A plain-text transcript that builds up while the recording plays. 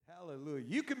Hallelujah.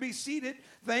 You can be seated.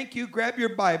 Thank you. Grab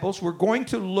your Bibles. We're going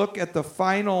to look at the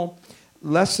final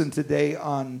lesson today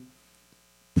on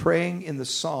praying in the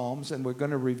Psalms, and we're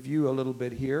going to review a little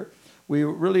bit here. We're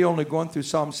really only going through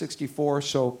Psalm 64,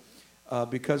 so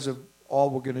because of all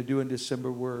we're going to do in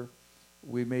December,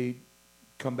 we may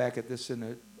come back at this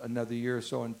in another year or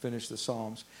so and finish the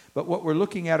Psalms. But what we're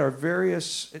looking at are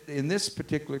various, in this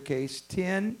particular case,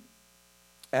 10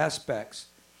 aspects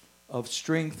of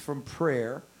strength from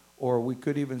prayer, or we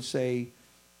could even say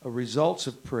results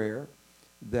of prayer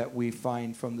that we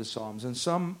find from the Psalms. And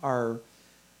some are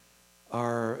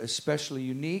especially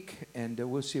unique, and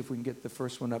we'll see if we can get the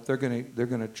first one up. They're going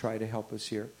to try to help us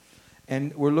here.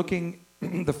 And we're looking,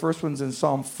 the first one's in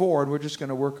Psalm 4, and we're just going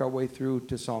to work our way through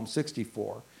to Psalm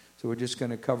 64. So we're just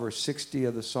going to cover 60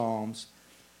 of the Psalms.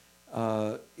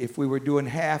 If we were doing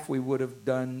half, we would have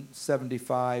done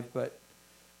 75, but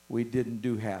we didn't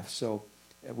do half. So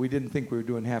we didn't think we were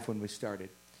doing half when we started.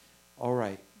 All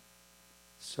right.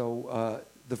 So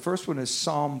the first one is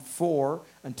Psalm 4.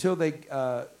 Until they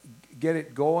get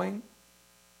it going,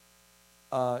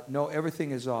 no,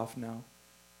 everything is off now.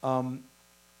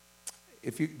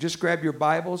 If you just grab your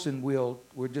Bibles, and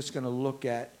we're just going to look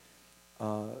at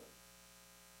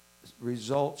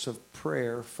results of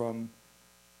prayer from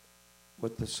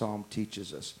what the Psalm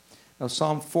teaches us. Now,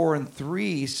 Psalm 4 and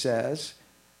 3 says,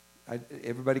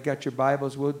 everybody got your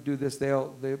Bibles? We'll do this. They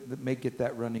may get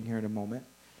that running here in a moment.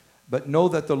 But know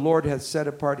that the Lord hath set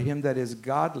apart him that is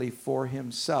godly for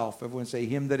himself. Everyone say,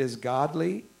 him that is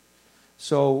godly.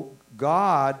 So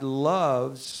God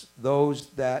loves those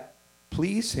that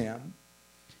please him.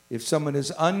 If someone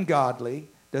is ungodly,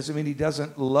 doesn't mean he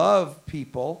doesn't love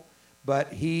people,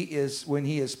 but when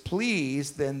he is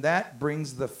pleased, then that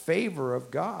brings the favor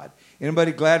of God.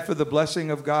 Anybody glad for the blessing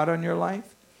of God on your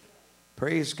life?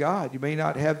 Praise God. You may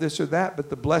not have this or that, but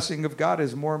the blessing of God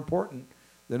is more important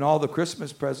than all the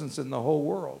Christmas presents in the whole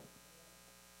world.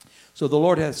 So the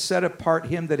Lord hath set apart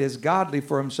him that is godly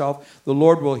for himself. The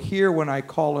Lord will hear when I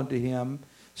call unto him.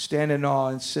 Stand in awe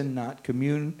and sin not.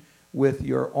 Commune with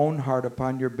your own heart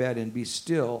upon your bed and be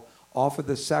still. Offer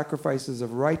the sacrifices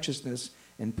of righteousness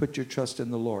and put your trust in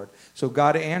the Lord. So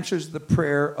God answers the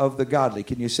prayer of the godly.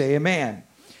 Can you say amen?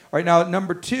 All right, now at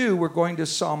number 2, we're going to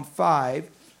Psalm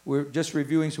 5. We're just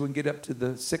reviewing so we can get up to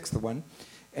the 6th one.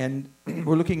 And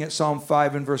we're looking at Psalm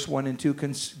 5 and verse 1 and 2.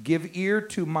 Give ear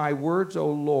to my words, O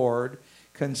Lord.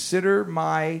 Consider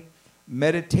my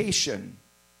meditation.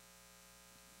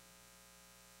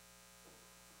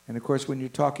 And of course, when you're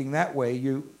talking that way,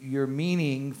 you're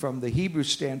meaning from the Hebrew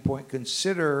standpoint,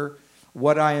 consider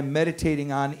what I am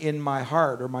meditating on in my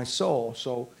heart or my soul.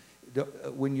 So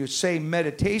when you say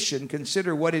meditation,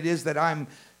 consider what it is that I'm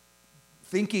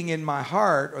thinking in my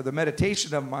heart, or the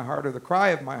meditation of my heart, or the cry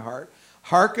of my heart.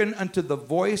 Hearken unto the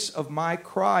voice of my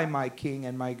cry, my King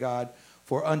and my God,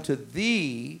 for unto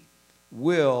thee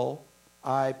will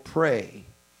I pray.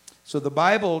 So the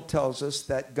Bible tells us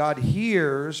that God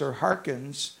hears or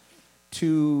hearkens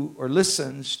to or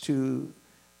listens to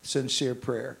sincere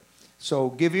prayer. So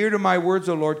give ear to my words,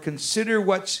 O Lord. Consider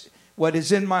what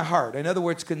is in my heart. In other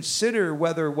words, consider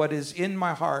whether what is in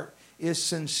my heart is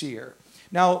sincere.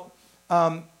 Now,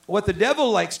 what the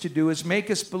devil likes to do is make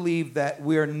us believe that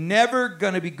we're never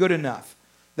going to be good enough.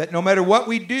 That no matter what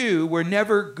we do, we're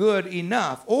never good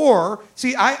enough. Or,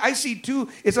 see, I see too,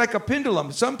 it's like a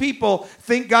pendulum. Some people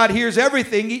think God hears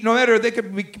everything. No matter, they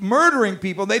could be murdering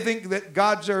people. They think that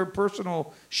God's their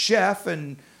personal chef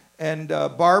and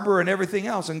barber and everything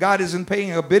else. And God isn't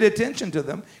paying a bit of attention to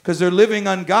them because they're living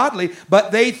ungodly.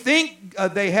 But they think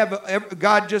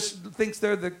God just thinks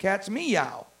they're the cat's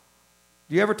meow.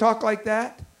 Do you ever talk like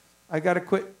that? I got to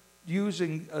quit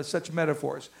using such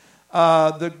metaphors.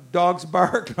 The dogs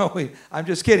bark. No, I'm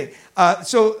just kidding.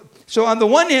 So on the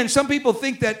one hand, some people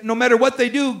think that no matter what they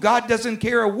do, God doesn't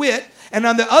care a whit. And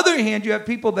on the other hand, you have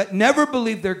people that never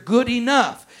believe they're good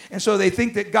enough. And so they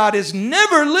think that God is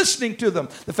never listening to them.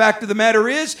 The fact of the matter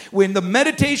is, when the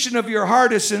meditation of your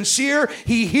heart is sincere,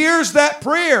 he hears that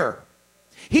prayer.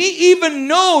 He even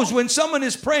knows when someone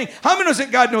is praying. How many knows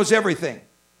that God knows everything?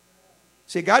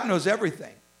 See, God knows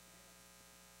everything.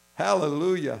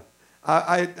 Hallelujah.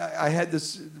 I had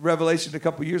this revelation a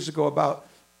couple years ago about,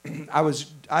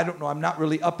 I don't know, I'm not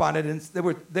really up on it, and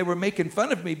they were making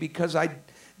fun of me because I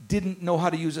didn't know how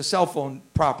to use a cell phone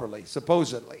properly,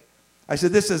 supposedly. I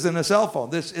said, this isn't a cell phone.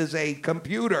 This is a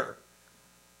computer.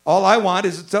 All I want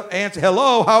is to answer,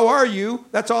 hello, how are you?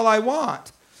 That's all I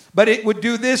want. But it would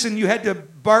do this, and you had to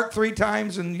bark 3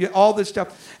 times and all this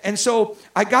stuff. And so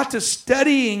I got to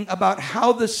studying about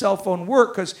how the cell phone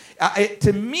worked, because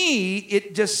to me,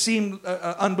 it just seemed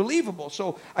unbelievable.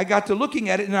 So I got to looking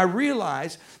at it, and I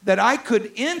realized that I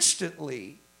could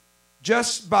instantly,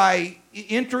 just by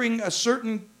entering a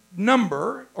certain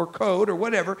number or code or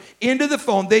whatever into the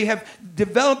phone, they have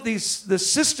developed the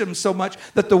system so much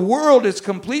that the world is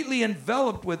completely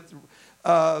enveloped with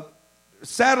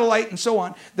satellite and so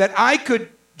on, that I could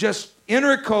just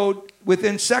enter a code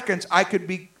within seconds. I could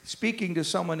be speaking to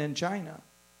someone in China.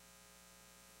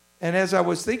 And as I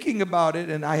was thinking about it,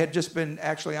 and I had just been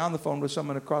actually on the phone with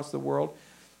someone across the world,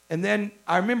 and then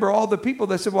I remember all the people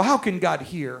that said, well, how can God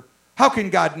hear? How can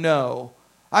God know?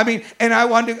 I mean,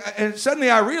 and suddenly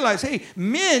I realized, hey,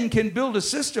 men can build a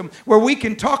system where we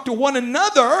can talk to one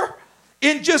another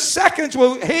in just seconds.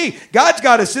 Well, hey, God's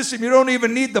got a system. You don't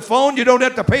even need the phone. You don't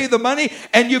have to pay the money,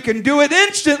 and you can do it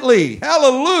instantly.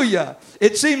 Hallelujah.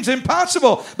 It seems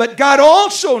impossible, but God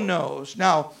also knows.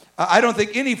 Now, I don't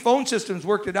think any phone systems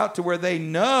worked it out to where they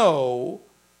know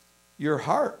your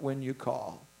heart when you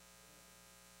call.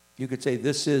 You could say,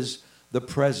 this is the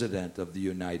President of the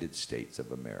United States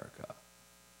of America.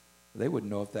 They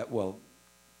wouldn't know if that, well,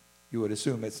 you would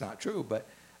assume it's not true, but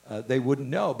they wouldn't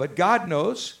know. But God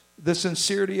knows the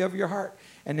sincerity of your heart.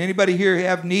 And anybody here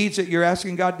have needs that you're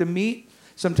asking God to meet?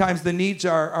 Sometimes the needs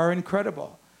are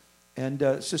incredible.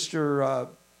 And Sister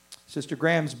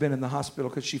Graham's been in the hospital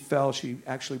because she fell. She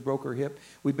actually broke her hip.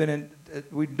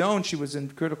 We'd known she was in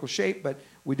critical shape, but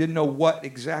we didn't know what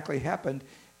exactly happened.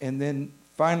 And then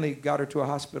finally got her to a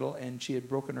hospital, and she had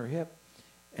broken her hip.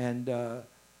 And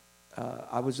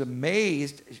I was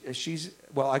amazed.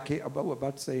 I'm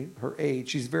about to say her age.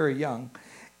 She's very young.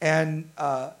 And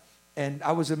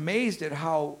I was amazed at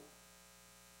how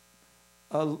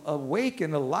awake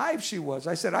and alive she was.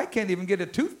 I said, I can't even get a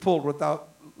tooth pulled without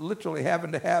literally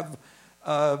having to have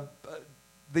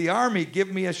the Army give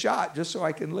me a shot just so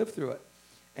I can live through it.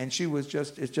 And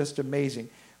it's just amazing.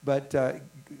 But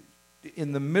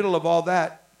in the middle of all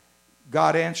that,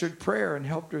 God answered prayer and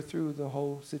helped her through the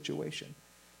whole situation.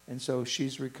 And so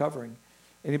she's recovering.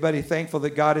 Anybody thankful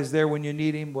that God is there when you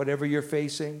need him, whatever you're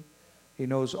facing? He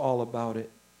knows all about it.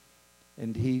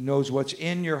 And he knows what's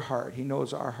in your heart. He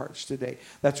knows our hearts today.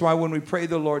 That's why when we pray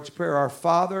the Lord's Prayer, our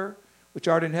Father, which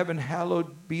art in heaven,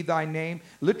 hallowed be thy name.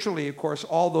 Literally, of course,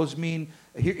 all those mean,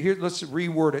 here let's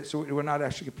reword it so we're not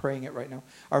actually praying it right now.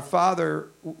 Our Father,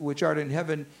 which art in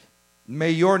heaven,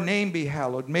 may your name be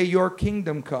hallowed. May your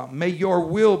kingdom come. May your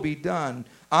will be done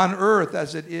on earth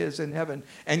as it is in heaven.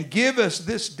 And give us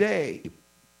this day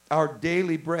our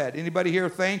daily bread. Anybody here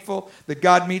thankful that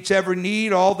God meets every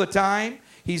need all the time?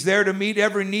 He's there to meet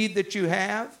every need that you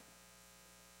have.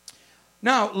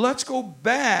 Now, let's go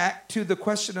back to the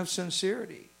question of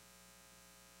sincerity.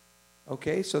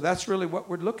 Okay, so that's really what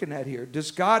we're looking at here.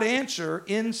 Does God answer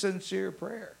insincere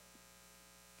prayer?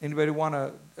 Anybody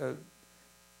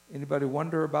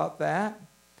wonder about that?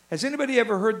 Has anybody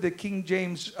ever heard the King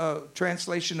James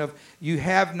translation of you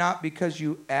have not because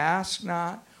you ask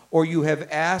not, or you have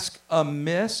asked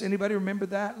amiss? Anybody remember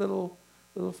that little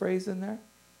phrase in there?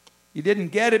 You didn't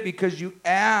get it because you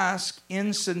ask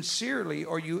insincerely,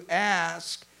 or you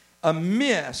ask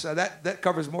amiss. That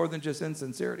covers more than just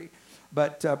insincerity.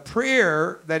 But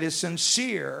prayer that is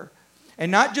sincere and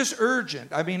not just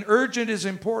urgent. I mean, urgent is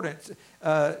important.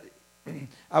 I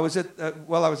was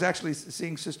actually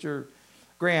seeing Sister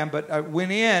Graham, but I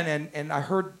went in and I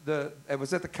heard I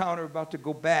was at the counter about to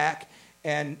go back,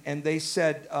 and they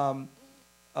said,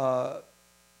 there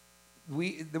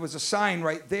was a sign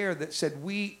right there that said,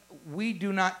 we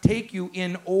do not take you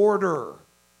in order.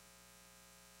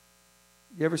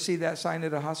 You ever see that sign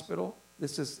at a hospital?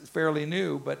 This is fairly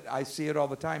new, but I see it all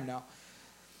the time now.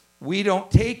 We don't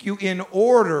take you in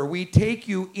order. We take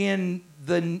you in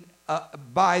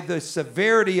by the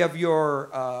severity of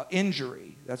your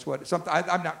injury. That's what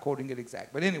I'm not quoting it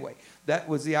exact, but anyway, that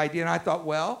was the idea. And I thought,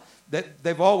 well, that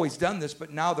they've always done this,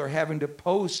 but now they're having to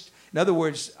post. In other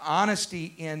words,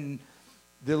 honesty in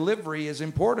delivery is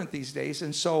important these days,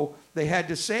 and so they had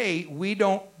to say, we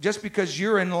don't, just because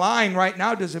you're in line right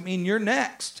now doesn't mean you're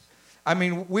next. I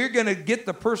mean, we're going to get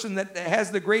the person that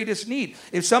has the greatest need.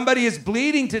 If somebody is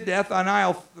bleeding to death on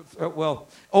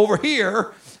over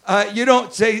here, you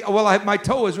don't say, well, my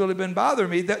toe has really been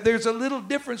bothering me. There's a little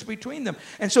difference between them.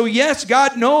 And so, yes,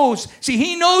 God knows. See,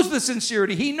 he knows the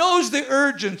sincerity. He knows the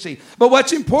urgency. But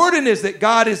what's important is that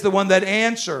God is the one that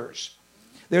answers.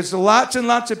 There's lots and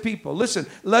lots of people. Listen,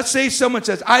 let's say someone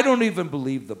says, I don't even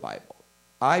believe the Bible.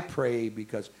 I pray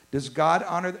because. Does God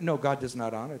honor that? No, God does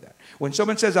not honor that. When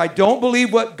someone says, I don't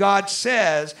believe what God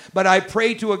says, but I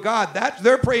pray to a God,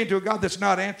 they're praying to a God that's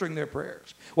not answering their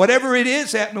prayers. Whatever it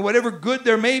is happening, whatever good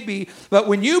there may be, but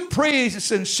when you pray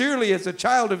sincerely as a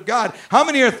child of God, how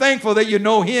many are thankful that you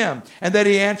know Him and that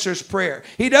He answers prayer?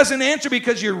 He doesn't answer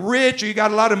because you're rich or you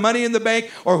got a lot of money in the bank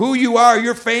or who you are,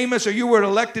 you're famous or you were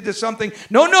elected to something.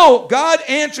 No, God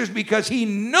answers because He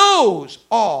knows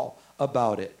all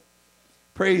about it.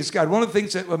 Praise God. One of the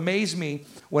things that amazed me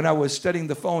when I was studying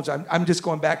the phones, I'm just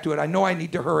going back to it. I know I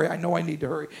need to hurry.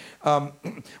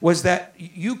 Was that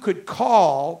you could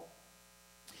call.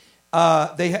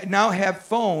 They now have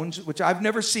phones, which I've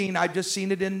never seen. I've just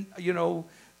seen it in,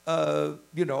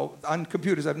 on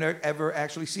computers. I've never ever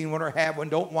actually seen one or have one.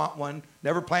 Don't want one.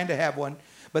 Never plan to have one.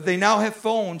 But they now have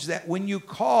phones that when you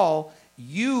call,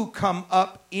 you come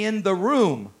up in the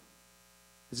room.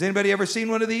 Has anybody ever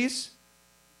seen one of these?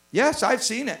 Yes, I've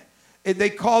seen it. They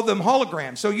call them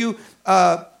holograms.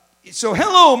 So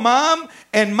hello, Mom,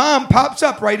 and Mom pops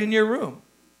up right in your room,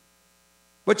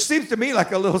 which seems to me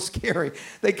like a little scary.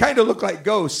 They kind of look like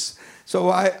ghosts. So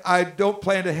I don't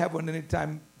plan to have one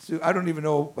anytime soon. I don't even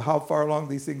know how far along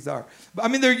these things are. But, I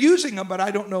mean, they're using them, but I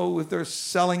don't know if they're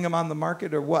selling them on the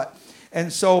market or what.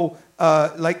 And so,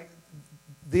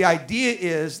 the idea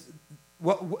is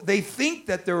they think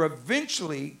that they're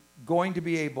eventually going to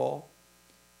be able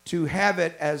to have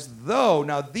it as though,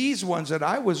 now these ones that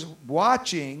I was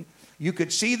watching, you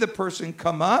could see the person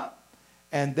come up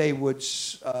and they would,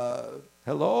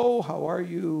 hello, how are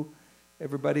you?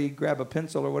 Everybody grab a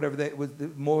pencil or whatever. It was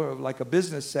more of like a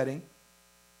business setting.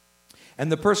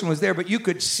 And the person was there, but you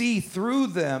could see through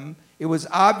them. It was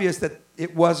obvious that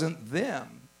it wasn't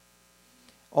them.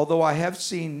 Although I have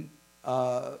seen,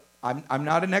 I'm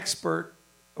not an expert,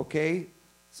 okay?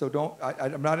 So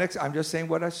I'm not an expert. I'm just saying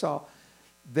what I saw.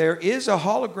 There is a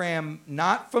hologram,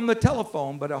 not from the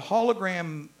telephone, but a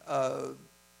hologram,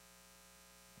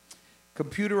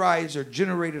 computerized or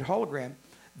generated hologram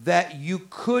that you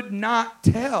could not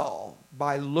tell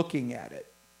by looking at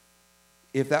it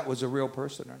if that was a real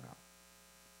person or not.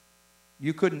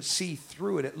 You couldn't see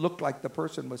through it. It looked like the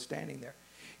person was standing there.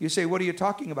 You say, what are you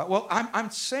talking about? Well,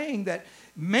 I'm saying that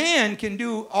man can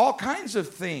do all kinds of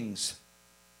things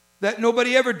that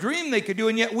nobody ever dreamed they could do,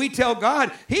 and yet we tell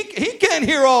God, He can't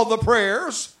hear all the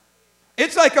prayers.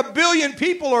 It's like 1 billion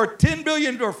people or 10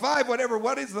 billion or 5, whatever.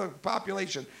 What is the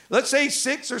population? Let's say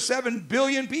 6 or 7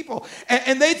 billion people.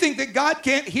 And they think that God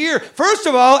can't hear. First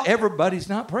of all, everybody's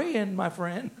not praying, my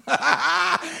friend.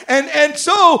 and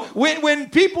so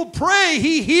when people pray,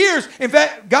 He hears. In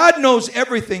fact, God knows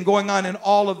everything going on in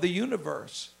all of the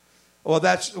universe. Well,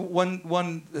 that's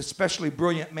one especially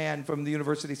brilliant man from the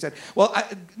university said, well,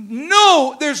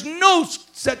 no, there's no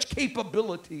such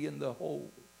capability in the whole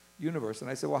universe. And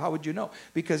I said, well, how would you know?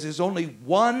 Because there's only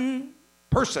one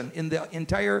person in the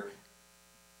entire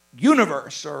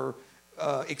universe or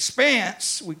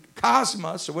expanse,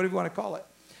 cosmos, or whatever you want to call it,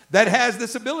 that has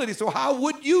this ability. So how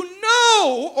would you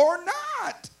know or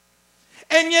not?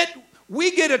 And yet we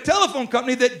get a telephone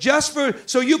company that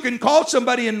so you can call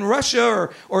somebody in Russia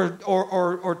or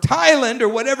Thailand or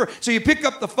whatever. So you pick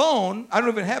up the phone. I don't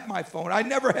even have my phone. I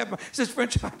never have my. Says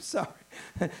French. I'm sorry.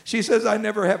 She says I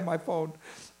never have my phone,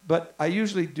 but I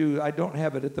usually do. I don't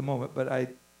have it at the moment, but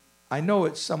I know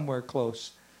it's somewhere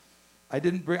close. I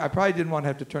probably didn't want to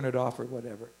have to turn it off or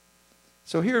whatever.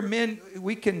 So here, men,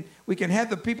 we can have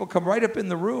the people come right up in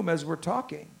the room as we're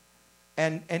talking.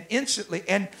 And instantly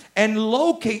and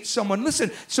locate someone.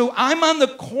 Listen, so I'm on the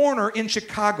corner in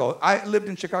Chicago. I lived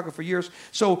in Chicago for years.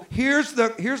 So here's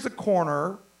the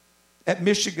corner at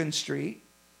Michigan Street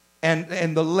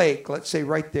and the lake, let's say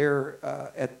right there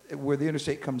at where the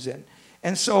interstate comes in.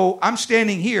 And so I'm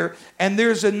standing here, and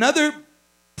there's another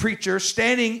preacher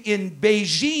standing in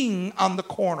Beijing on the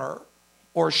corner,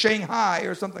 or Shanghai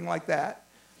or something like that.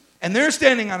 And they're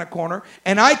standing on a corner,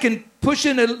 and I can push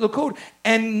in a little code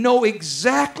and know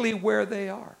exactly where they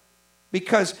are.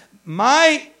 Because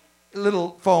my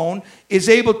little phone is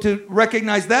able to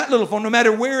recognize that little phone no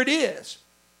matter where it is.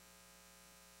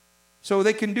 So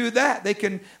they can do that.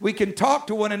 We can talk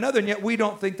to one another, and yet we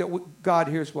don't think that God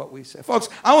hears what we say. Folks,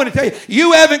 I want to tell you,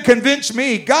 you haven't convinced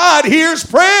me. God hears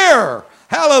prayer.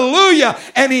 Hallelujah.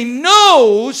 And He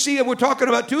knows, see, we're talking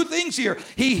about two things here.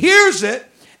 He hears it,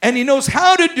 and He knows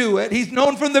how to do it. He's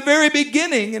known from the very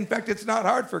beginning. In fact, it's not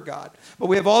hard for God. But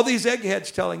we have all these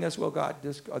eggheads telling us, well, God,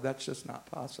 that's just not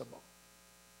possible.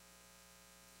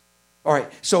 All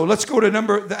right, so let's go to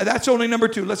that's only number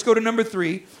 2. Let's go to number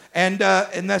 3. And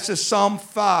that's Psalm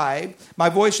 5. My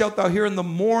voice shalt thou hear in the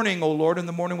morning, O Lord. In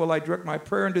the morning will I direct my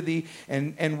prayer unto thee,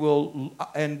 and will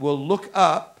look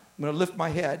up. I'm going to lift my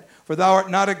head. For thou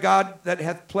art not a God that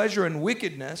hath pleasure in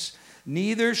wickedness,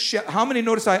 neither shall... How many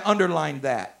notice I underlined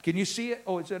that? Can you see it?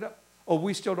 Oh, is it up? Oh,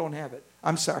 we still don't have it.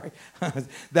 I'm sorry.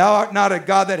 Thou art not a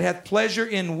God that hath pleasure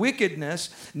in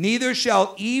wickedness, neither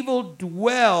shall evil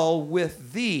dwell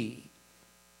with thee.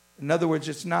 In other words,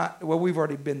 it's not, well, we've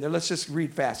already been there. Let's just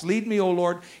read fast. Lead me, O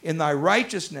Lord, in thy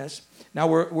righteousness. Now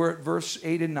we're at verse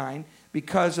 8 and 9.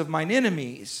 Because of mine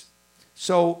enemies.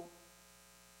 So,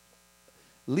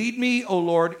 lead me, O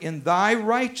Lord, in thy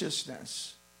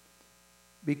righteousness.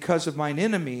 Because of mine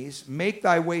enemies. Make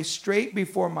thy way straight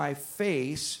before my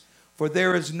face. For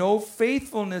there is no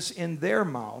faithfulness in their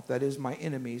mouth. That is my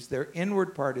enemies. Their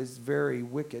inward part is very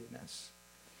wickedness.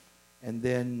 And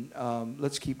then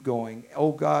let's keep going.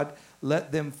 Oh God,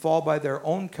 let them fall by their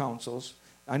own counsels.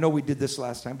 I know we did this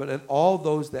last time, but let all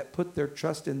those that put their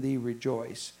trust in thee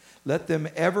rejoice. Let them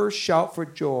ever shout for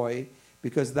joy,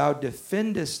 because thou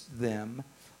defendest them.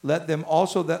 Let them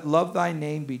also that love thy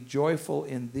name be joyful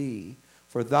in thee.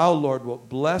 For thou, Lord, wilt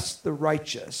bless the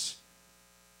righteous.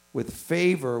 With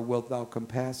favor wilt thou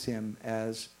compass him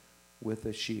as with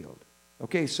a shield.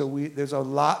 Okay, so there's a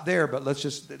lot there, but let's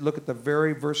just look at the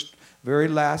very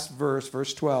last verse,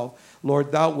 verse 12.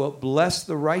 Lord, thou wilt bless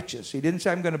the righteous. He didn't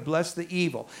say, I'm going to bless the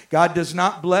evil. God does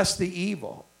not bless the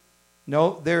evil.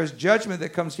 No, there is judgment that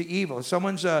comes to evil. If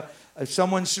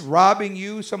someone's robbing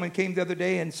you. Someone came the other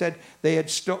day and said they had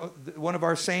one of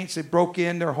our saints that broke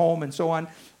in their home and so on.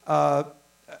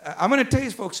 I'm going to tell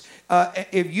you, folks,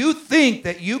 if you think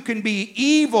that you can be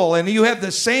evil and you have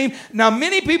the same... Now,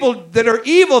 many people that are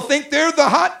evil think they're the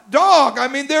hot dog. I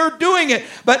mean, they're doing it.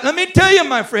 But let me tell you,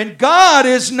 my friend, God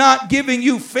is not giving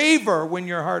you favor when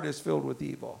your heart is filled with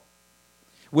evil.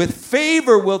 With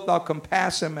favor wilt thou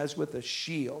compass him as with a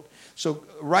shield. So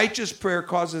righteous prayer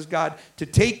causes God to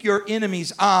take your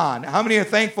enemies on. How many are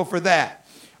thankful for that?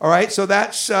 All right, so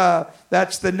that's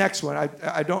the next one.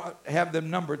 I don't have them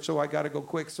numbered, so I got to go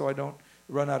quick so I don't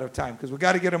run out of time, because we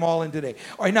got to get them all in today.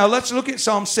 All right, now let's look at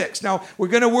Psalm 6. Now, we're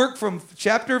going to work from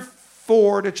chapter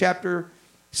 4 to chapter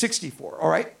 64, all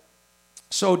right?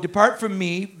 So, depart from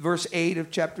me, verse 8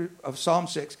 of Psalm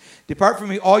 6. Depart from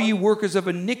me, all you workers of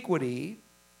iniquity,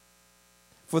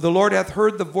 for the Lord hath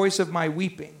heard the voice of my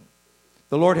weeping.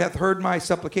 The Lord hath heard my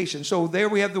supplication. So, there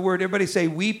we have the word. Everybody say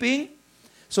weeping.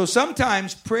 So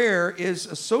sometimes prayer is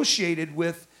associated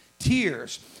with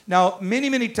tears. Now,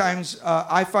 many times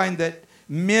I find that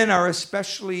men are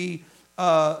especially,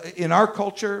 in our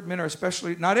culture, men are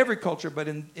especially, not every culture, but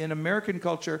in American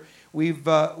culture, we've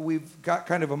got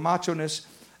kind of a macho-ness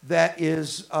that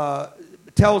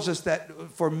tells us that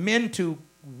for men to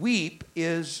weep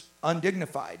is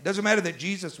undignified. Doesn't matter that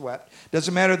Jesus wept.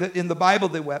 Doesn't matter that in the Bible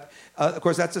they wept. Of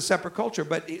course, that's a separate culture.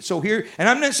 But so here, and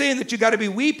I'm not saying that you got to be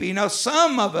weepy. Now,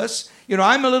 some of us,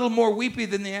 I'm a little more weepy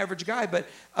than the average guy, but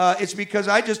it's because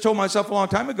I just told myself a long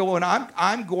time ago, and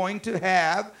I'm going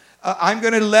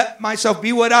to let myself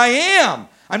be what I am.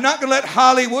 I'm not going to let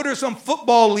Hollywood or some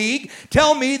football league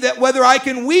tell me that whether I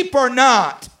can weep or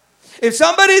not. If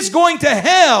somebody's going to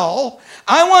hell,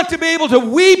 I want to be able to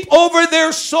weep over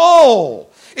their soul.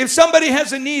 If somebody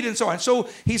has a need and so on. So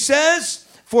he says,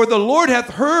 for the Lord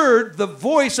hath heard the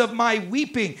voice of my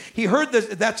weeping. He heard this.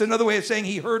 That's another way of saying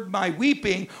he heard my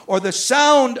weeping, or the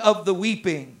sound of the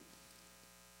weeping.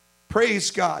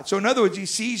 Praise God. So in other words, he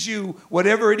sees you,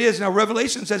 whatever it is. Now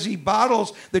Revelation says he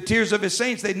bottles the tears of his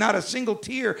saints. There's not a single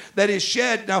tear that is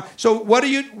shed. Now, so what are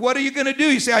you going to do?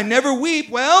 You say, I never weep.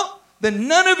 Well, then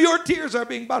none of your tears are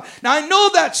being bottled. Now, I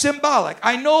know that's symbolic.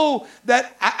 I know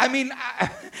that,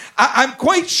 I'm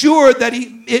quite sure that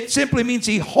it simply means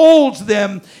he holds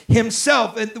them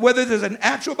himself. And whether there's an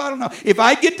actual bottle, no. If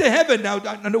I get to heaven, now,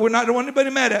 I don't want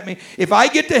anybody mad at me. If I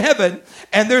get to heaven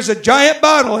and there's a giant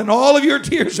bottle and all of your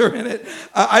tears are in it,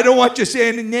 I don't want you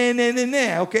saying,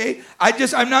 nah, okay?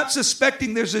 I'm not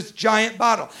suspecting there's this giant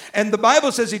bottle. And the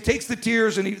Bible says he takes the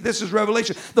tears, and this is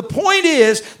Revelation. The point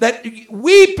is that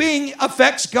weeping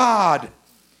affects God.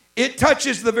 It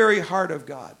touches the very heart of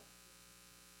God.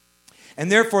 And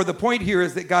therefore, the point here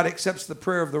is that God accepts the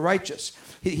prayer of the righteous.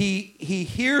 He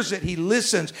hears it. He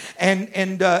listens.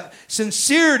 And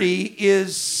sincerity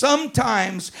is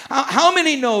sometimes... How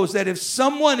many knows that if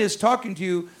someone is talking to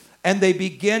you and they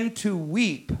begin to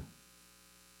weep,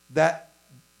 that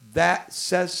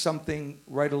says something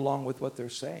right along with what they're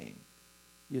saying?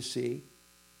 You see?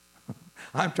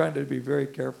 I'm trying to be very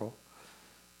careful.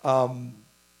 I'm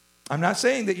not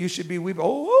saying that you should be weeping.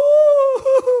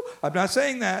 Oh, I'm not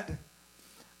saying that.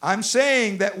 I'm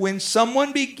saying that when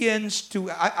someone begins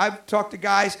to, I've talked to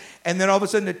guys, and then all of a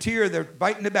sudden a tear, they're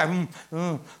biting the back.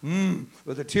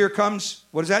 But the tear comes,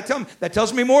 what does that tell me? That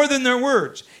tells me more than their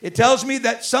words. It tells me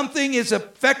that something is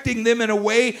affecting them in a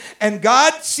way, and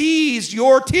God sees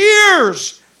your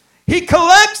tears. He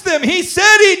collects them. He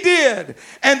said He did.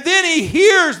 And then He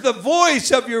hears the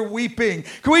voice of your weeping.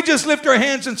 Can we just lift our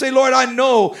hands and say, Lord, I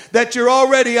know that You're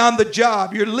already on the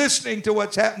job. You're listening to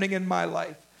what's happening in my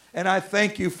life. And I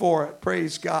thank You for it.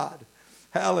 Praise God.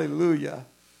 Hallelujah.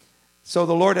 So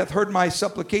the Lord hath heard my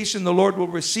supplication. The Lord will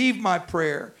receive my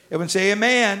prayer. Everyone say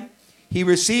amen. He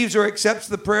receives or accepts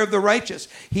the prayer of the righteous.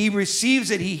 He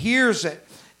receives it. He hears it.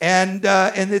 And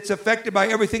it's affected by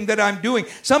everything that I'm doing.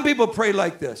 Some people pray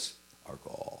like this. Our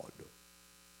God.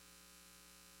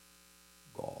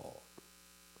 God.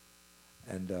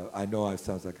 And I know it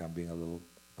sounds like I'm being a little...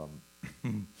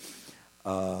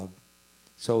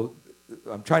 so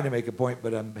I'm trying to make a point,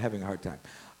 but I'm having a hard time.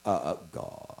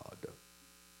 God.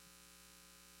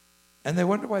 And they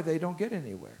wonder why they don't get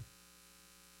anywhere.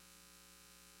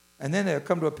 And then they'll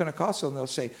come to a Pentecostal and they'll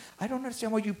say, I don't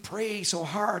understand why you pray so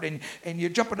hard and you're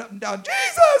jumping up and down.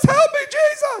 Jesus, help me,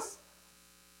 Jesus.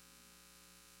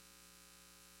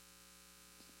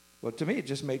 Well, to me, it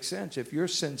just makes sense. If you're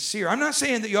sincere, I'm not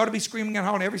saying that you ought to be screaming and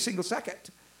hollering every single second.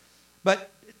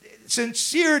 But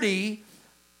sincerity,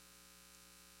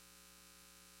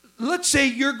 let's say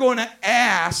you're going to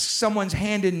ask someone's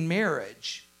hand in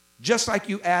marriage, just like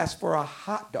you ask for a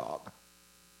hot dog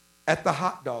at the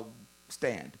hot dog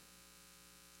stand.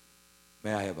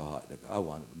 May I have a hot dog? I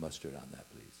want mustard on that,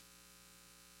 please.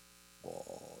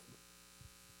 Oh,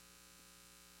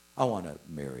 I want to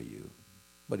marry you.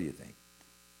 What do you think?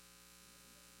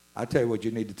 I'll tell you what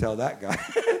you need to tell that guy.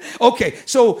 Okay,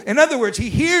 so in other words, He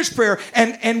hears prayer,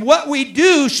 and what we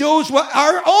do shows what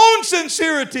our own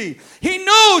sincerity. He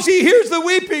knows He hears the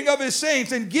weeping of His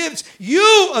saints and gives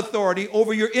you authority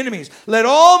over your enemies. Let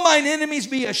all mine enemies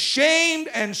be ashamed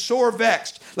and sore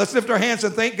vexed. Let's lift our hands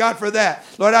and thank God for that.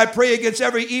 Lord, I pray against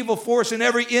every evil force and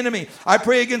every enemy. I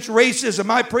pray against racism.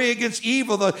 I pray against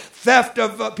evil, the theft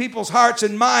of people's hearts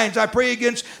and minds. I pray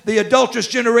against the adulterous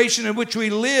generation in which we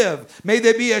live. May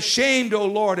they be ashamed, O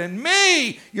Lord, and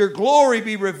may Your glory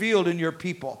be revealed in Your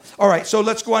people. All right, so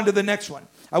let's go on to the next one.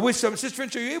 I wish Sister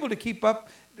Finch, are you able to keep up?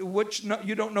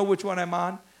 You don't know which one I'm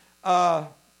on?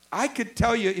 I could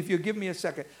tell you if you give me a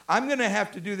second. I'm going to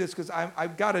have to do this because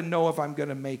I've got to know if I'm going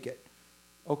to make it.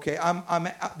 Okay,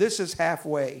 this is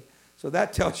halfway, so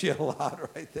that tells you a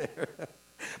lot right there.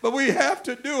 But we have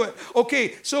to do it.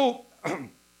 Okay, so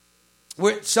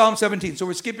we're at Psalm 17, so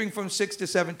we're skipping from 6 to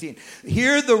 17.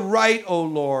 Hear the right, O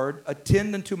Lord,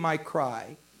 attend unto my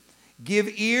cry. Give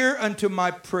ear unto my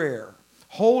prayer.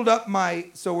 Hold up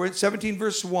so we're at 17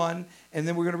 verse 1, and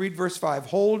then we're going to read verse 5.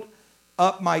 Hold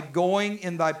up my going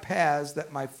in thy paths,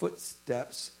 that my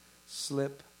footsteps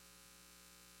slip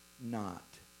not.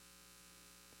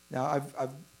 Now,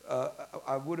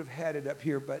 I would have had it up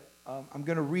here, but I'm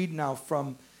going to read now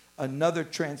from another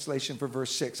translation for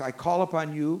verse 6. I call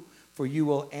upon you, for you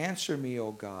will answer me,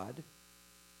 O God.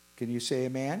 Can you say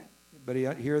amen?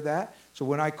 Anybody hear that? So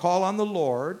when I call on the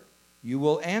Lord, you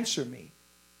will answer me.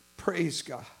 Praise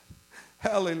God.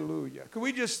 Hallelujah. Can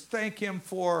we just thank Him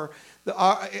for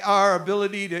our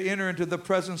ability to enter into the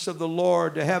presence of the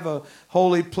Lord, to have a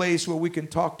holy place where we can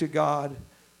talk to God.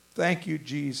 Thank you,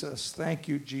 Jesus. Thank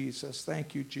you, Jesus.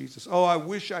 Thank you, Jesus. Oh, I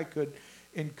wish I could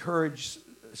encourage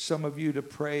some of you to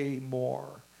pray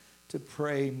more,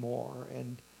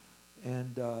 and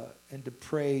to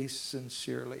pray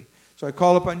sincerely. So I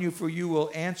call upon you, for you will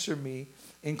answer me.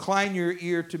 Incline your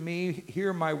ear to me.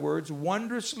 Hear my words.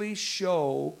 Wondrously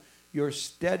show your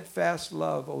steadfast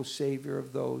love, O Savior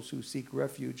of those who seek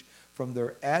refuge from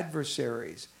their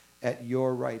adversaries at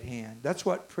your right hand. That's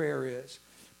what prayer is.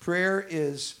 Prayer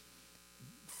is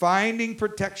finding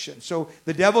protection. So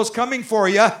the devil's coming for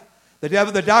you.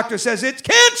 The doctor says it's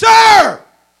cancer.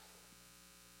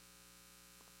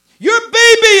 Your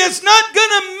baby is not going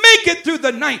to make it through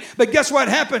the night. But guess what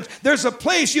happens? There's a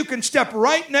place you can step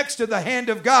right next to the hand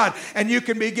of God, and you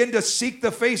can begin to seek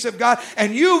the face of God,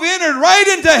 and you've entered right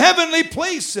into heavenly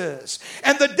places.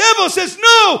 And the devil says,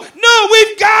 no,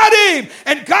 we've got him.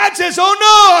 And God says, oh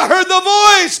no, I heard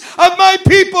the voice of my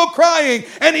people crying.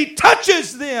 And He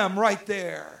touches them right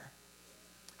there.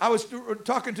 I was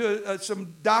talking to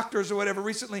some doctors or whatever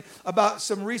recently about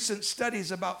some recent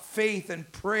studies about faith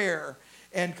and prayer.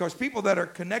 And of course, people that are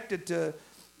connected to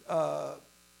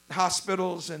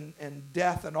hospitals and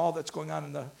death and all that's going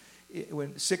on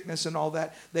when sickness and all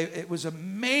that, it was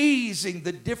amazing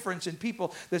the difference in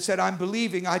people that said, I'm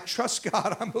believing, I trust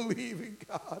God, I'm believing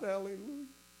God, hallelujah.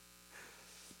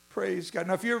 Praise God.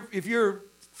 Now, if you're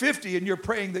 50 and you're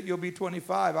praying that you'll be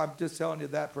 25, I'm just telling you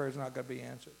that prayer is not going to be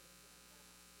answered.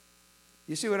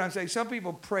 You see what I'm saying? Some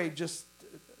people pray just,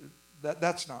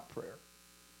 that's not prayer.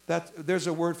 There's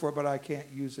a word for it, but I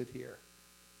can't use it here.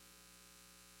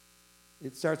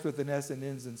 It starts with an S and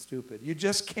ends in stupid. You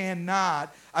just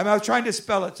cannot. I was trying to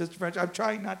spell it, Sister French. I'm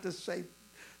trying not to say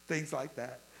things like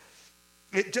that.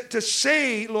 To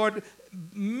say, Lord,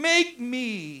 make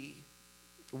me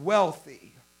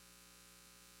wealthy.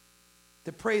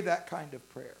 To pray that kind of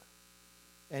prayer.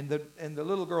 And the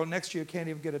little girl next to you can't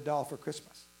even get a doll for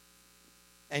Christmas.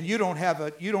 And you don't have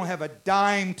a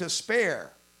dime to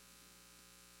spare.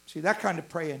 See, that kind of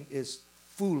praying is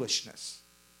foolishness.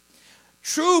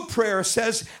 True prayer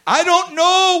says, I don't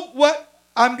know what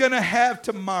I'm going to have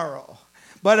tomorrow,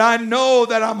 but I know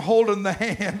that I'm holding the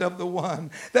hand of the one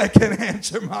that can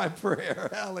answer my prayer.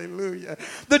 Hallelujah.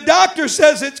 The doctor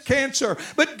says it's cancer,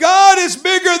 but God is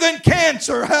bigger than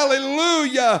cancer.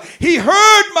 Hallelujah. He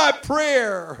heard my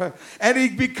prayer, and he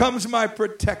becomes my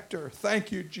protector.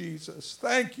 Thank you, Jesus.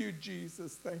 Thank you,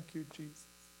 Jesus. Thank you, Jesus.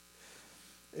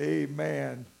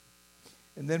 Amen.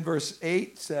 And then verse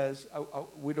 8 says,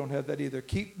 we don't have that either.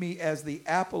 Keep me as the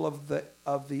apple of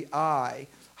the eye.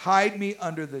 Hide me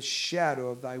under the shadow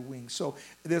of thy wings. So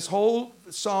this whole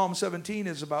Psalm 17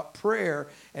 is about prayer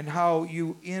and how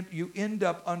you end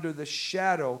up under the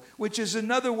shadow, which is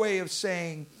another way of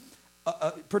saying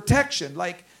protection.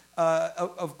 Like,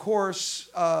 of course,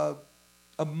 a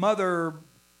mother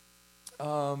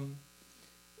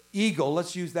eagle,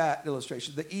 let's use that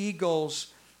illustration. The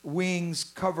eagle's wings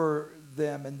cover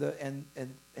them,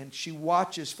 and she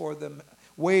watches for them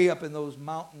way up in those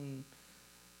mountain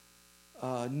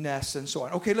nests and so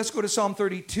on. Okay, let's go to Psalm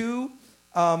 32.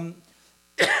 Am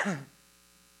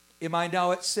I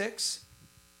now at 6?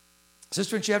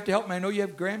 Sister, and you have to help me. I know you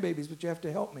have grandbabies, but you have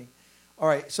to help me. All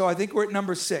right, so I think we're at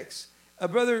number 6.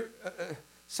 Brother,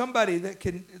 somebody that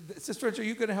can, Sister, are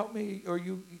you going to help me? Or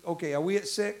you? Okay, are we at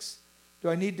 6? Do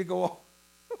I need to go off?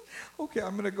 Okay,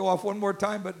 I'm going to go off one more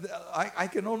time, but I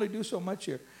can only do so much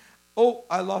here. Oh,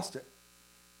 I lost it.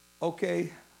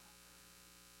 Okay.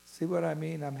 See what I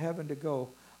mean? I'm having to go.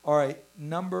 All right,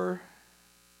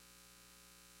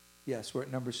 yes, we're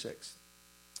at number 6.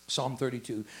 Psalm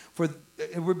 32.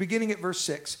 We're beginning at verse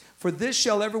 6. For this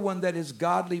shall everyone that is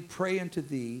godly pray unto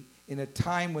thee in a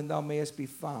time when thou mayest be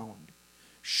found.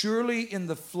 Surely in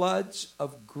the floods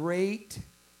of great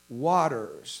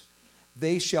waters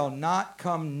they shall not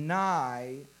come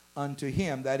nigh unto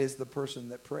him. That is the person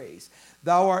that prays.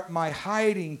 Thou art my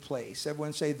hiding place.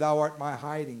 Everyone say, thou art my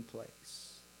hiding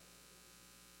place.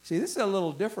 See, this is a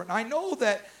little different. I know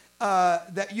that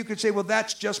that you could say, well,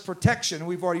 that's just protection.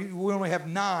 We only have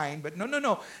 9, but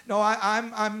no.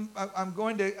 I'm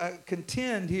going to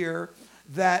contend here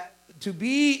that to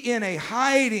be in a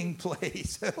hiding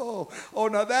place.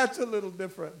 Now that's a little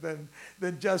different than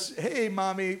just, hey,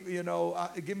 mommy,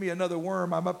 give me another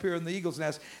worm. I'm up here in the eagle's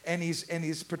nest, and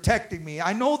he's protecting me.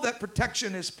 I know that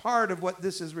protection is part of what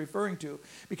this is referring to,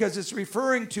 because it's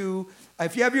referring to,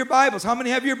 if you have your Bibles, how many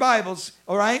have your Bibles?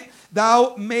 All right,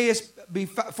 thou mayest be.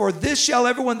 For this shall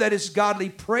everyone that is godly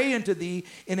pray unto thee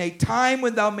in a time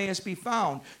when thou mayest be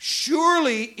found.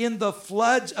 Surely in the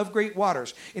floods of great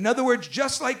waters. In other words,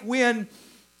 just like when,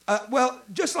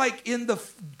 just like in the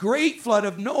great flood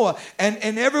of Noah,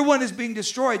 and everyone is being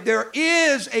destroyed, there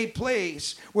is a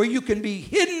place where you can be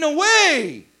hidden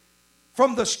away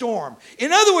from the storm.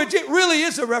 In other words, it really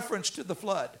is a reference to the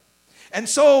flood. And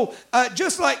so,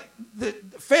 just like the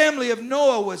family of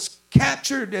Noah was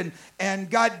captured and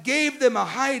God gave them a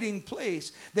hiding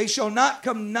place, they shall not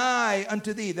come nigh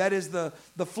unto thee. That is, the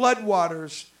flood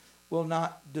waters will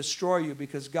not destroy you,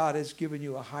 because God has given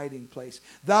you a hiding place.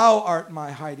 Thou art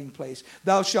my hiding place.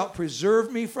 Thou shalt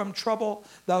preserve me from trouble.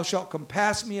 Thou shalt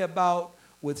compass me about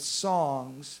with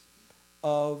songs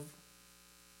of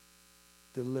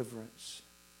deliverance.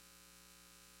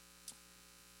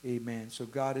 Amen. So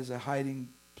God is a hiding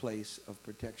place of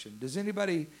protection. Does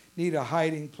anybody need a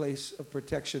hiding place of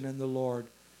protection in the Lord?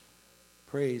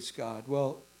 Praise God.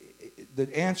 Well,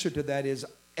 the answer to that is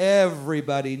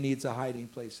everybody needs a hiding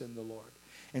place in the Lord.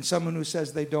 And someone who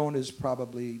says they don't is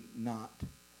probably not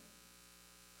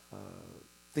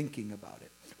thinking about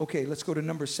it. Okay, let's go to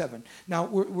number 7. Now,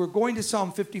 we're going to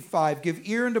Psalm 55. Give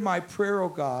ear unto my prayer, O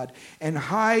God, and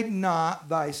hide not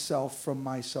thyself from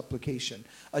my supplication.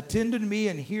 Attend unto me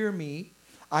and hear me.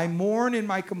 I mourn in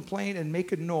my complaint and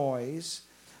make a noise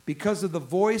because of the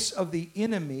voice of the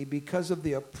enemy, because of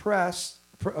the oppression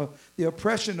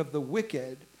of the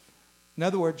wicked. In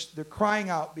other words, they're crying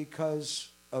out because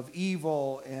of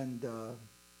evil and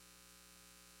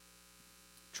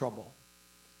trouble.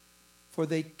 For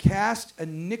they cast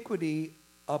iniquity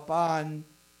upon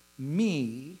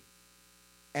me,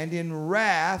 and in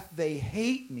wrath they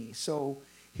hate me. So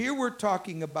here we're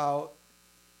talking about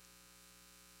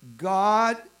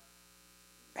God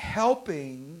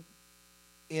helping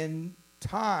in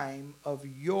time of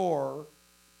your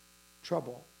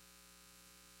trouble.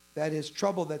 That is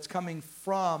trouble that's coming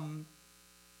from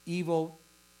evil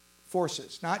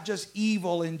forces, not just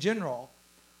evil in general,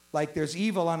 like there's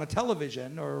evil on a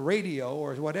television or a radio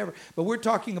or whatever, but we're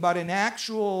talking about an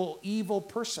actual evil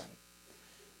person.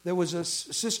 There was a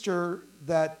sister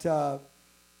that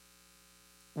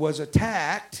was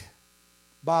attacked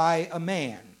by a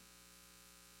man.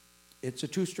 It's a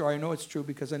true story. I know it's true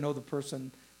because I know the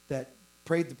person that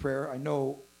prayed the prayer. I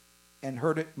know and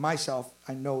heard it myself.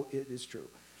 I know it is true.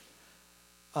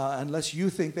 Unless you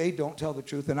think they don't tell the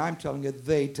truth, and I'm telling you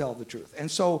they tell the truth.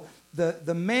 And so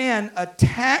the man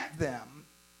attacked them.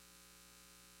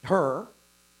 Her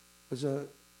was a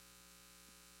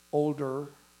older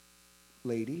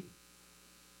lady,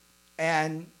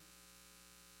 and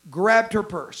grabbed her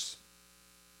purse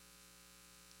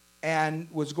and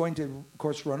was going to, of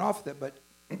course, run off with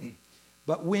it.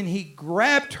 But when he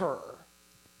grabbed her,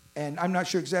 and I'm not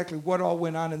sure exactly what all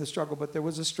went on in the struggle, but there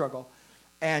was a struggle,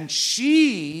 and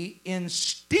she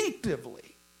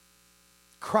instinctively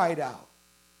cried out,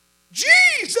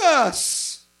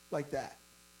 "Jesus!" like that.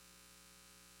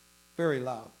 Very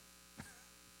loud.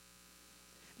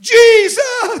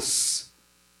 "Jesus!"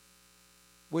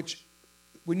 Which,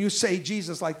 when you say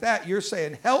Jesus like that, you're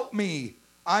saying, "Help me.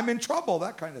 I'm in trouble,"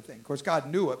 that kind of thing. Of course, God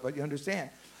knew it, but you understand.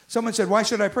 Someone said, "Why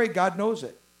should I pray?" God knows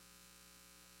it.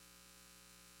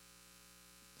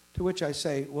 To which I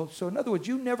say, well, so in other words,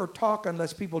 you never talk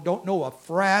unless people don't know a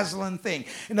frazzling thing.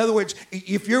 In other words,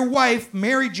 if your wife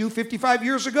married you 55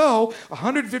 years ago,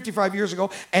 155 years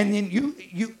ago, and then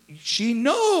she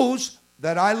knows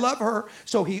that I love her,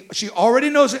 so she already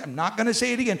knows it. I'm not going to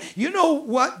say it again. You know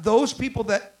what? Those people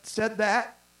that said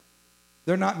that,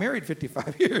 they're not married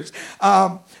 55 years.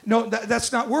 No,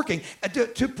 that's not working.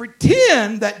 To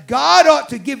pretend that God ought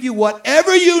to give you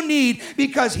whatever you need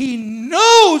because he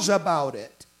knows about it.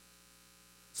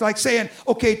 It's like saying,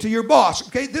 okay, to your boss,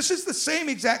 okay, this is the same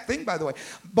exact thing, by the way.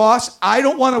 Boss, I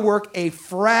don't want to work a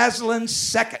frazzling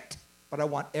second, but I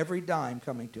want every dime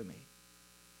coming to me.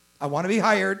 I want to be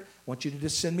hired. I want you to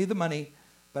just send me the money,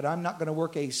 but I'm not going to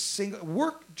work a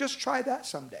single, just try that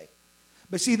someday.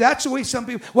 But see, that's the way some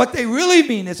people, what they really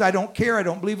mean is, I don't care, I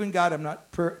don't believe in God,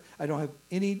 I don't have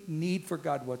any need for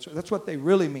God whatsoever. That's what they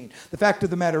really mean. The fact of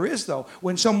the matter is, though,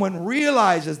 when someone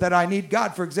realizes that I need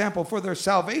God, for example, for their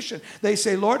salvation, they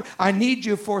say, "Lord, I need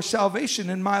you for salvation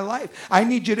in my life. I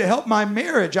need you to help my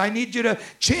marriage. I need you to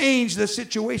change the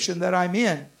situation that I'm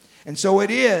in." And so it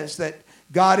is that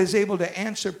God is able to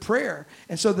answer prayer.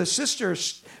 And so the sister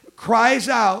cries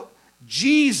out,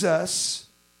 "Jesus,"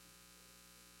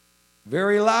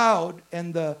 very loud,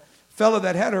 and the fellow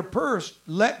that had her purse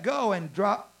let go and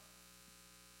dropped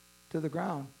to the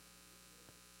ground.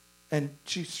 And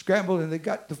she scrambled, and they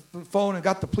got the phone and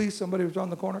got the police. Somebody was on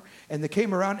the corner, and they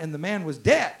came around, and the man was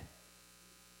dead.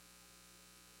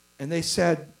 And they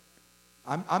said,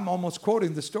 I'm almost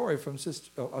quoting the story from Sister,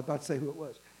 I'm about to say who it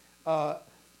was.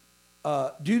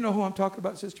 Do you know who I'm talking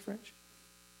about, Sister French?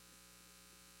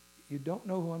 You don't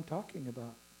know who I'm talking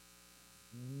about.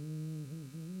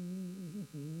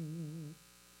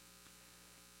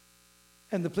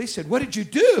 And the police said, "What did you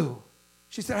do?"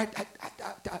 She said, I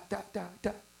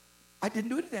didn't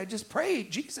do anything. I just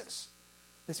prayed, Jesus.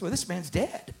 They said, "Well, this man's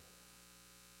dead."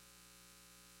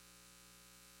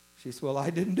 She said, "Well, I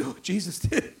didn't do it. Jesus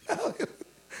did."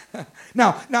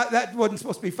 Now, that wasn't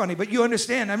supposed to be funny, but you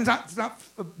understand. I mean, it's not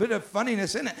a bit of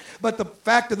funniness in it. But the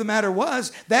fact of the matter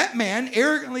was, that man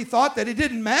arrogantly thought that it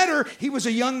didn't matter. He was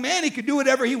a young man. He could do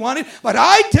whatever he wanted. But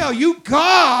I tell you,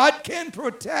 God can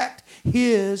protect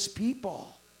his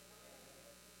people.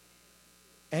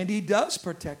 And he does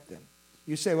protect them.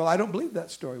 You say, "Well, I don't believe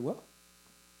that story." Well,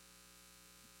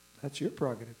 that's your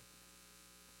prerogative.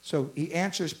 So he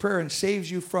answers prayer and saves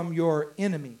you from your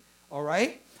enemy. All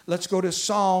right? Let's go to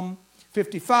Psalm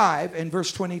 55 and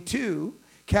verse 22.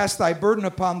 "Cast thy burden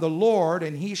upon the Lord,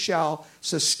 and he shall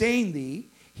sustain thee.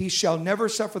 He shall never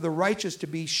suffer the righteous to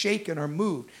be shaken or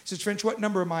moved." Sister French, what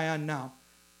number am I on now?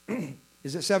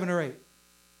 Is it 7 or 8?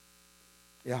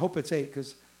 Yeah, I hope it's 8.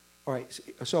 All right,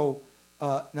 so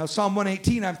now Psalm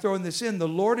 118, I'm throwing this in. "The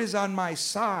Lord is on my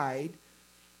side."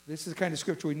 This is the kind of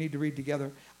scripture we need to read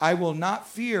together. "I will not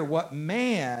fear what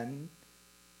man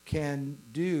can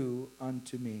do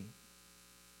unto me."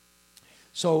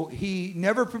 So he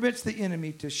never permits the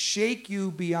enemy to shake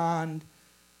you beyond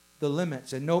the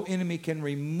limits, and no enemy can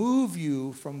remove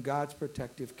you from God's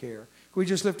protective care. Can we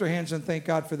just lift our hands and thank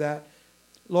God for that?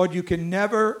 Lord,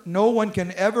 no one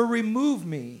can ever remove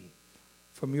me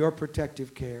from your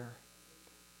protective care.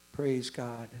 Praise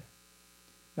God.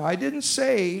 Now, I didn't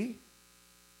say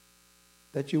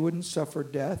that you wouldn't suffer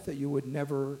death, that you would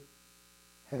never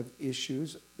have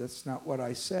issues. That's not what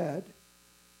I said.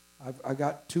 I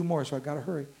got two more, so I got to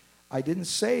hurry. I didn't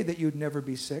say that you'd never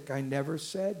be sick. I never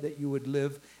said that you would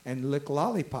live and lick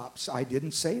lollipops. I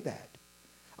didn't say that.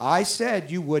 I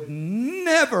said you would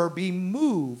never be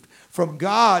moved from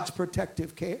God's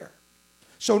protective care.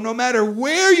 So no matter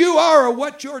where you are or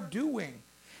what you're doing,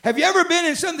 have you ever been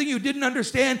in something you didn't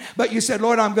understand, but you said,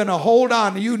 Lord, I'm going to hold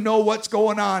on. You know what's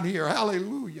going on here.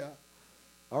 Hallelujah.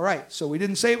 All right, so we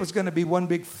didn't say it was going to be one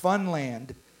big fun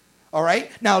land. All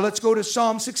right, now let's go to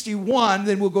Psalm 61,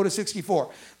 then we'll go to 64.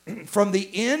 From the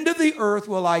end of the earth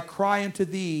will I cry unto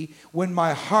thee when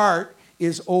my heart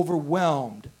is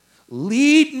overwhelmed.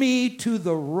 Lead me to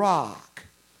the rock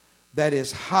that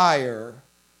is higher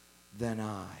than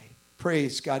I.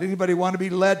 Praise God. Anybody want to be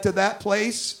led to that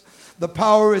place? The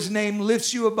power of his name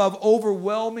lifts you above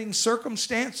overwhelming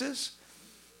circumstances.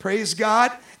 Praise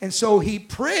God. And so he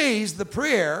prays the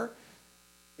prayer.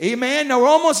 Amen. Now we're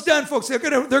almost done, folks. They're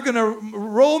gonna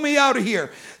roll me out of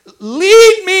here.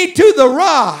 Lead me to the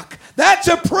rock. That's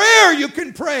a prayer you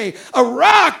can pray. A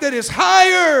rock that is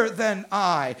higher than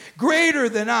I, greater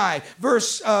than I.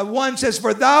 Verse 1 says,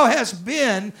 for thou hast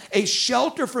been a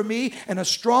shelter for me and a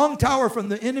strong tower from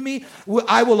the enemy.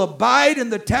 I will abide in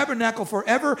the tabernacle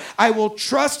forever. I will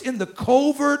trust in the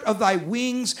covert of thy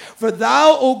wings. For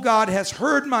thou, O God, hast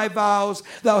heard my vows.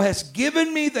 Thou hast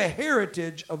given me the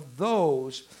heritage of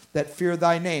those that fear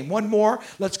thy name. One more.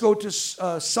 Let's go to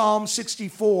Psalm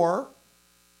 64.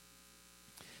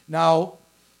 Now,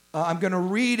 I'm going to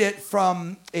read it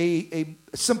from I'm going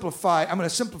to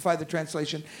simplify the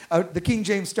translation. The King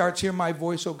James starts, hear my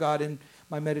voice, O God, in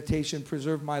my meditation.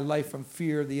 Preserve my life from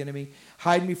fear of the enemy.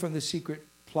 Hide me from the secret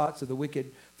plots of the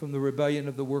wicked, from the rebellion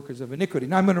of the workers of iniquity.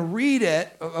 Now, I'm going to read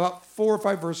it, about 4 or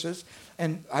 5 verses,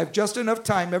 and I have just enough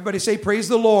time. Everybody say, praise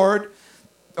the Lord.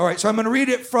 All right, so I'm going to read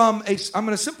it I'm going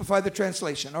to simplify the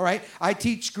translation, all right? I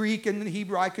teach Greek and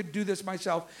Hebrew. I could do this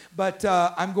myself, but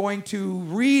I'm going to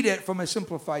read it from a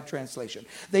simplified translation.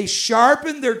 They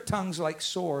sharpen their tongues like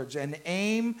swords and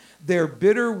aim their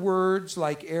bitter words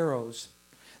like arrows.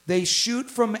 They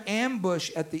shoot from ambush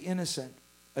at the innocent,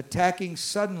 attacking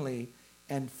suddenly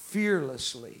and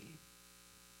fearlessly.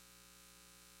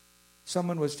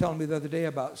 Someone was telling me the other day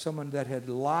about someone that had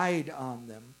lied on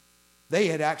them. They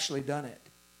had actually done it.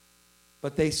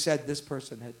 But they said this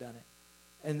person had done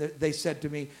it. And they said to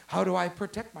me, how do I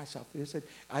protect myself? They said,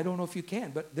 I don't know if you can,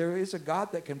 but there is a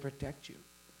God that can protect you.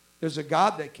 There's a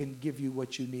God that can give you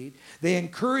what you need. They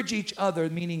encourage each other,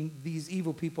 meaning these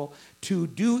evil people, to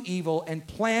do evil and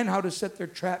plan how to set their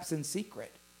traps in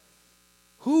secret.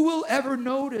 Who will ever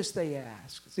notice, they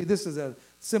ask. See, this is a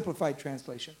simplified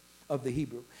translation of the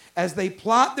Hebrew. As they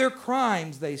plot their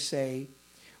crimes, they say,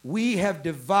 we have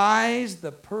devised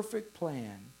the perfect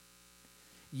plan.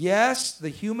 Yes, the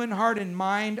human heart and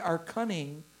mind are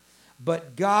cunning,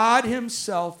 but God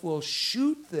himself will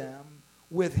shoot them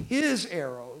with his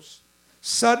arrows,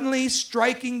 suddenly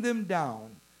striking them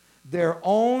down. Their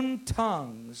own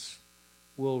tongues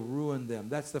will ruin them.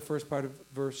 That's the first part of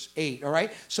verse 8, all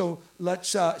right? So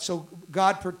so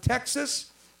God protects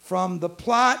us from the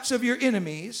plots of your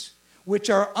enemies, which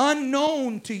are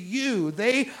unknown to you.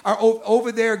 They are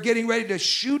over there getting ready to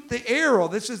shoot the arrow.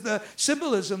 This is the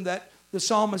symbolism that the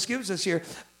psalmist gives us here.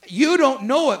 You don't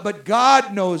know it, but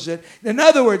God knows it. In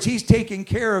other words, he's taking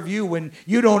care of you when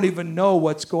you don't even know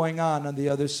what's going on the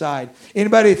other side.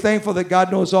 Anybody thankful that God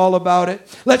knows all about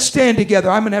it? Let's stand together.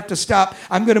 I'm going to have to stop.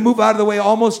 I'm going to move out of the way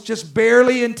almost just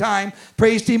barely in time.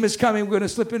 Praise team is coming. We're going to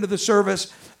slip into the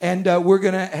service, and we're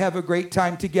going to have a great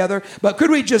time together. But could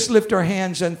we just lift our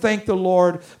hands and thank the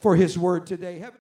Lord for his word today?